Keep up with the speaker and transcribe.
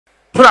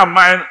Pura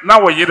mine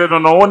now we yere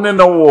no one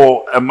no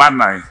wo a man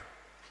nine.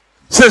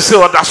 Say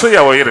what that's why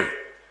you yere.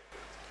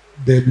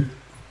 Debbie.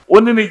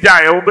 One in the jay,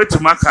 I will bet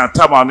to make a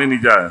time on any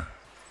jay.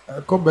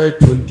 I come back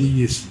 20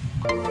 years.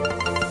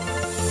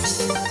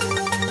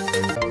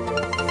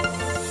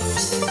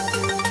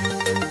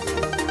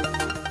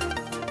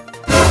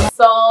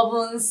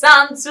 Sobun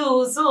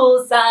santu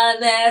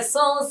susane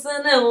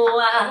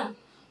sonsenewa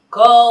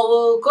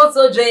ko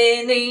koto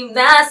drenim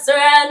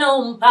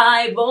nasranum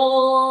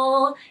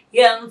paibo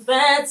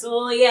yemfe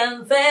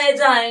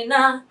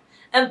jaina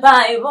and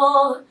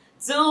paibo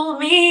to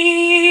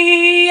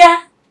me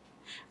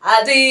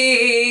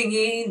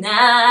adina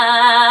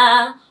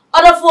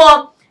other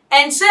for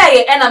and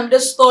say and I'm the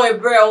story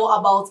bro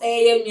about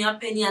a new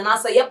opinion I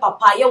say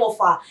papa ye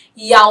wofa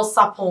Yaw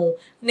Sarpong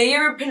na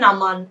European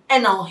man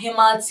and now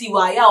Maame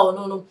Tiwa Yaw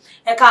no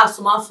e ka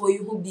asoma for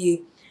you who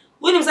be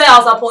when him say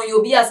Yaw Sarpong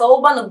you be as a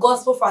open the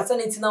gospel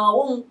fraternity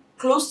now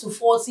close to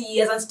 40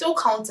 years and still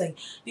counting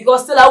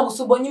because still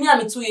Augusubo you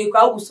me 2 years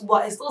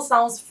Augusubo it still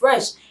sounds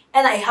fresh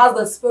and it has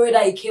the spirit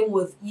that it came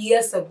with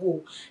years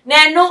ago.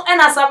 Now no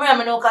and as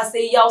I no ka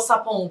say Yaw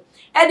Sarpong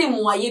Edi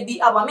muaye bi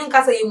aba me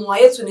nka say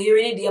muaye to ne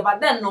yere ne de but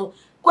then no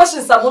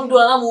questions am do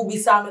na mo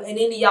bisa no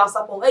ene ni Yaw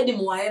Sarpong edi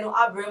muaye no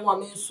abre mu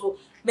ame nso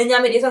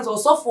menya me de sense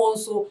osofo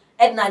nso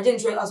edi na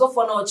gentle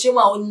asofo na ochi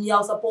ma oni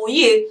Yaw Sarpong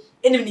ye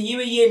enim ne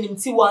yire ye enim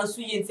ti wan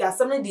so ye nti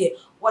asem ne de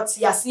what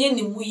yase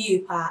enim mu ye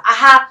pa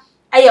aha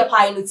aye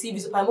pa no TV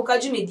so pa mo ka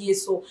ju me die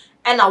so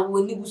e na wo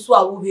ni busu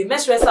a wo be me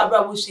stress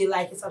abra wo share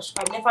like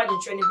subscribe never dey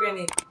trend bring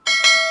me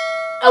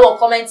our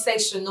comment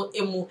section no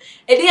emu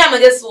edi am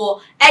this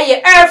wo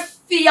aye earth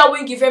fear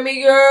win give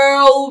me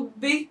girl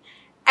be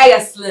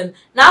slim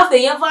now the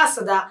young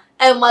faster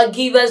and my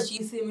givers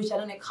GC which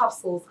are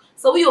capsules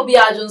so we will be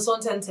a Johnson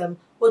tentem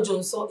or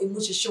Johnson in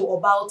which show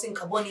about in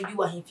carboni be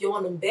what if you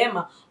want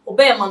bema or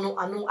bema no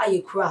anu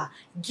aye cry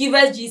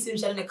givers GC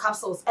which are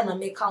capsules and I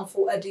make count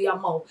for a dear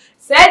mouth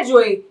said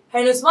joy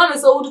henry's man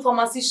is old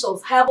pharmacy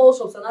shops herbal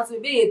shops and that's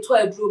be a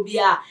toy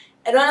drobia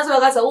and then as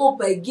well as I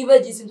open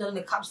givers GC which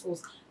are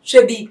capsules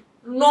should be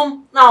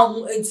no now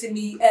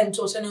intimi and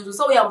choshen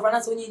so we have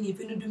run so you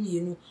do me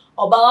no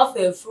oba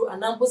fair fruit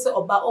and am say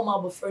oba o ma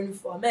bo friend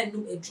for men no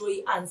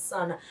edroyi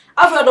ansana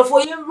after the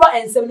for yin ra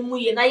ensem no mu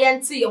ye na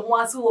yente ye ho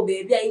ase wo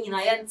baby a yin na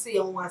yente ye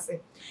ho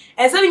ase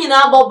ensem yin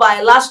na about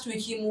by last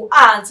week mu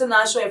until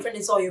na show your friend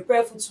is all your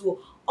prayerful to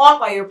on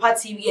by your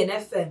party TV and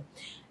FM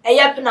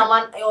eya pina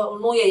man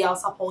no ye Yaw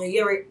Sarpong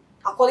yere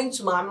according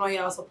to Maame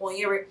Yaw Sarpong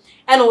yere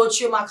and what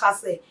you maka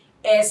say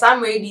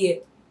some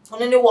radio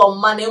on any one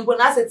man and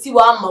when I said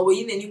Tiwa ma we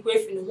in any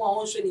question who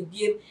won show the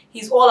BM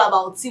he's all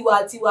about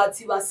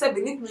Tiwa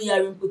 7 me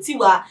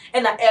Tiwa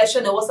and na air show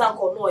na was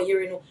anko no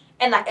yere no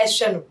and na air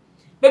show no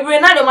baby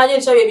na the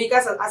man show baby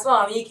cause as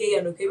ma me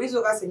ke no okay we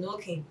so cause no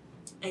okay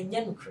and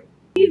ya no cre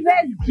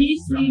even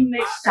GC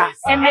mixer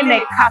and then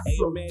a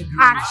capsule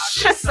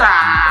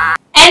achisa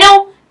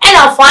and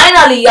now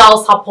finally Yaw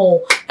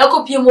Sarpong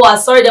Ekopimo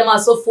sorry them are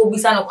so for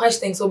bisa no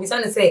question so bisa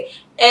ne say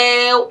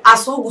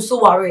aso so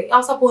worry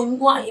Yaw Sarpong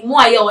mu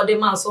aye o de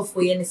man so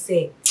for ye ne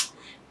say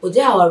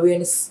oje ha worry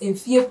ne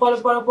mfie pole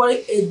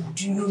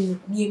edu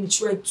ni mi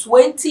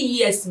 20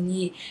 years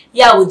ni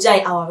ya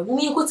ojai our mu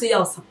yi ko te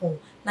Yaw Sarpong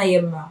na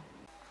ye mra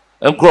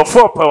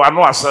Enkrofo pa wa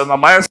no asa na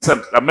my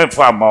sent na me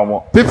fa ma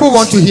People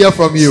want to hear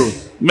from you.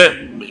 Me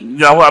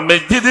ya me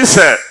did this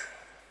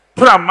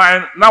Pura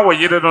mine now we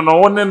yere no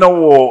one no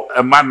wo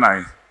a man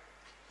nine.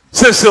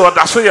 Say what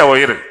that's why you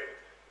yere.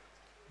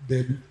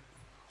 Debbie.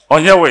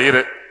 On your way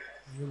yere.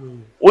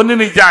 One in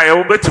the jay, I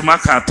will bet to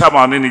make a time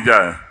on any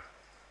jay.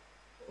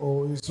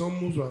 Oh, it's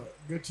almost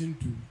getting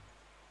to.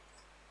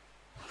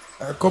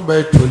 I come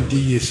back 20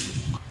 years.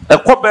 I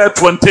come back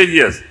 20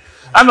 years.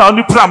 And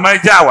only plan my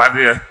jaw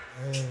there.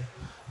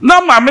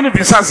 Now my many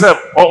besides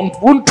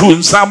on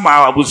to some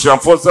I was your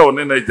force on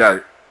any jay.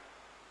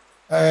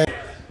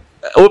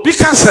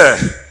 Because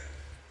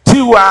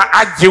Tiwa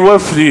ajiwa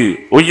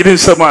free o yiri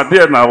sama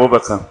there na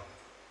obeka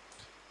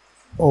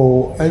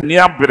oh I'm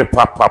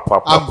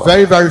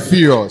very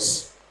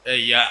furious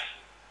yeah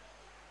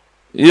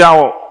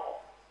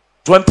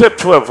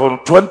 2012 or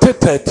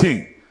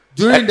 2013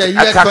 during the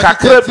year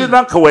 2013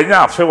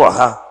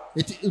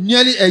 it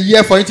nearly a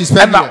year for him to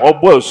spend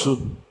here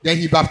then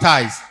he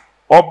baptized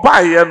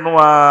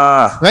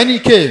when he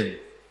came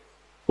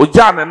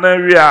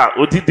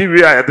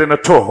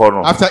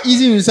after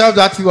easing himself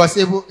that he was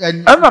able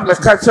and I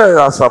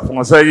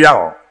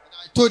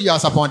told Yaw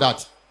Sarpong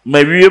that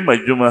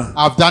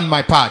I've done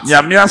my part.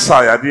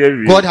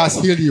 God has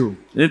healed you.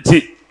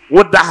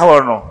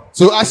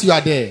 So as you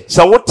are there,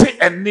 so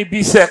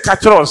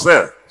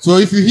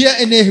if you hear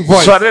any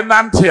voice,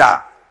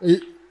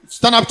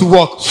 stand up to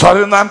walk.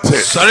 Stand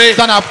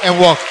up and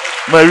walk.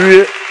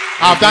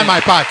 I've done my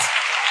part.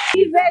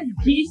 Even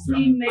GC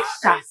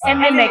mixer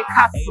and a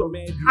capsule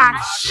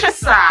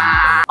achisa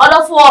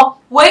other for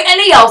we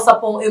any Yaw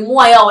Sarpong emu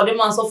aya or the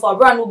man so for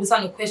brand will be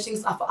some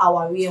questions after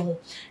our way ho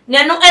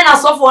na no and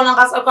so for na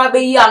kasa kwa be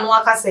yi anu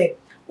aka say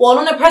One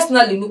on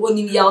personally no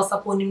onim Yaw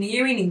Sarpong ni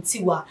yiri ni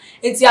Tiwa.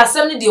 Enti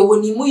asem ne de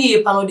wonimu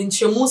ye pa no de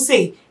nkyeremu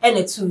sei e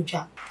na tu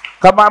dwa.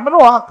 Kama me no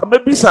kama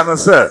bisa na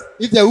say.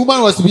 If the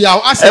woman was to be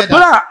our asset.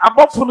 Ebra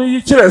abofo no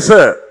yi kire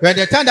say. When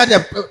the time that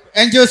the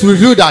angels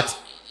revealed that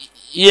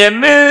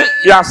Yene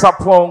Yaw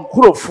Sarpong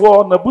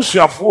kurofo na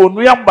busuafo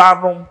onu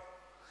yamba no.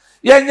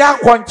 Yenya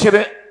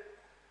akwankire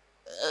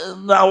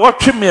na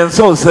watwe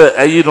mienso say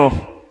ayi no.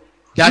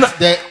 That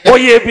the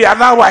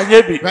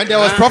when there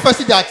was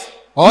prophecy that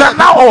all the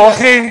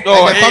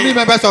family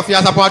members of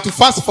Yaw Sarpong to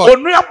fast for.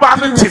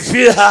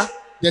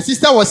 The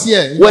sister was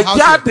here.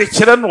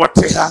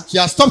 She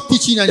has stopped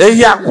teaching and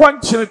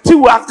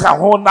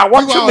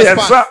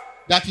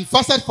that he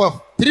fasted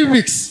for 3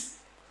 weeks.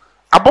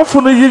 Then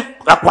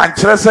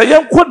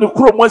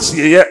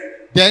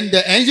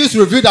the angels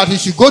revealed that he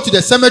should go to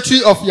the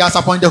cemetery of Yaw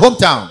Sarpong in the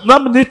hometown.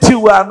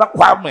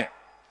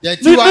 Then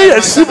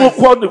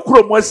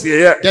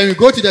we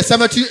go to the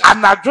cemetery at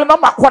night.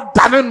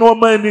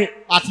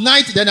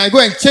 Then I go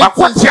and check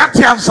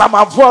things. Then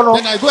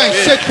I go and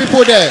shake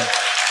people there.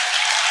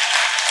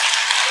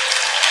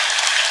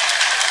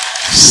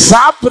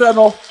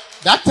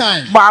 That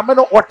time,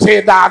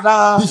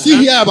 did she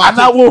hear about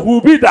it?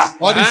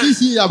 Or did she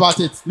hear about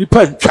it?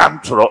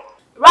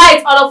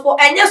 Right,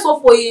 and yes, so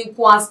for you,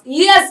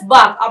 years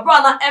back, a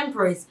brother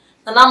Empress.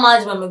 And now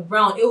management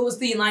McBrown, it was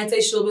the United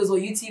Showbiz or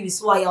UTV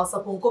so Yaw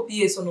Sarpong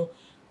copy so no.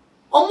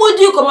 Omo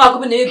do come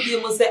out na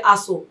PM say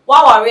aso.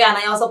 Wa worry and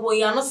Yaw Sarpong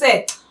ya no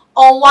say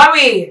on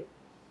worry.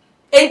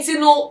 Enti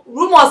no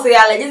rumors say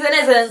ale je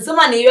say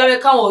nsema na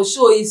iwe kan o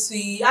show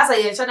isu as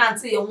ye hye na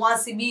ante ye ho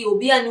ase bi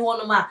obi ani ho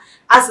no ma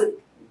as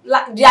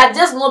they are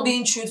just not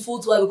being truthful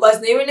to her because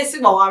they really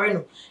see ba worry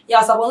no.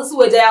 Yaw Sarpong si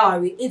we ja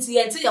worry. Enti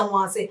ye ante ye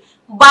ho ase.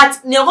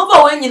 But ne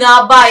over when you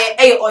na buy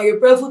or you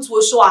pray for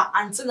to show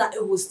until na e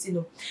host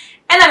no.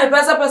 And I'm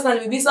a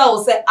personally bisa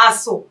will say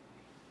aso.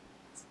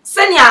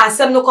 Senya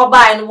asem no koba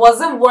and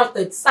wasn't worth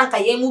it. Sanka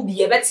yemu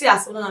be a better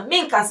aso na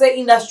men can say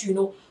industry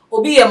no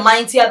obi a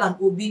mightier than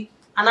obi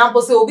and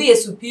I'm say obi a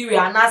superior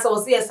and as I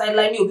was say a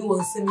sideline obi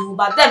won semi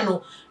but then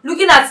no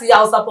looking at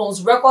Yaw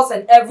Sarpong's records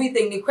and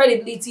everything the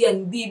credibility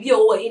and be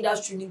over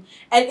industry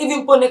and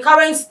even for the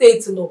current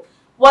state no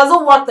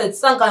wasn't worth it.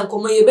 Sanka and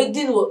come ye be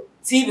din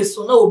TV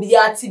so no obi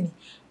a TV.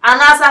 And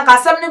as I can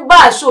say,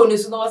 bad show ni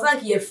so no was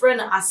like your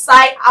friend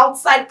aside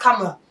outside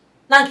camera.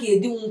 Nanki ye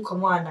di won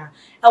come on na.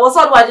 I was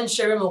all watching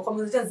share me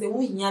conversation say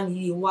we hia me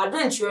ye. Wa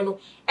don chire no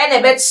e na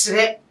be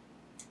chire.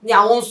 Ni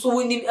awon so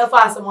wonim e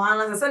fa asem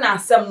an say na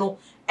asem no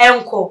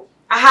enko.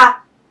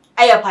 Aha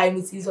aya pai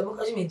mi ti so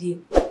because me die.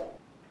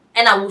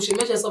 And I will share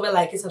me so be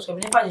like subscribe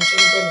never channel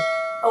me.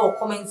 Our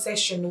comment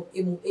section no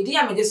emu. E di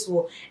am this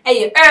so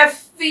e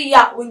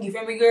Efia when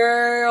give me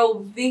girl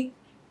V.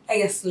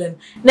 Slim.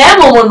 Now,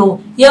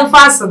 no, young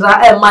faster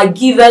that my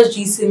givers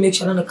GC make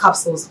sure on the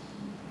capsules.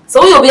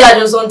 So you'll be at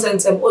Johnson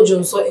 10 or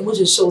Johnson, and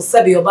which show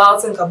Sabi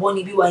about and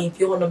Caboni be one if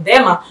you're on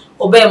Bema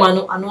or Bema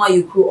no and why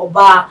you crew or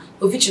bar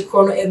or feature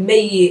chrono and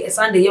May a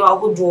Sunday you are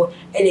good draw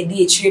and a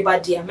be a tree by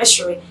dear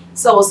measuring.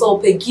 So also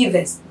pay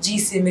givers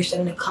GC make sure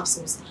on the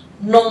capsules.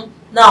 No,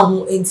 now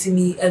who into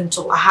me and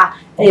to aha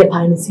a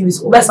pine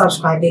series or best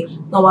subscribe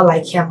now I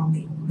like him on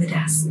me with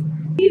us.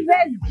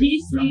 Even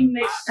GC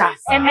mixer,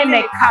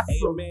 MaameGrace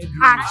capsule,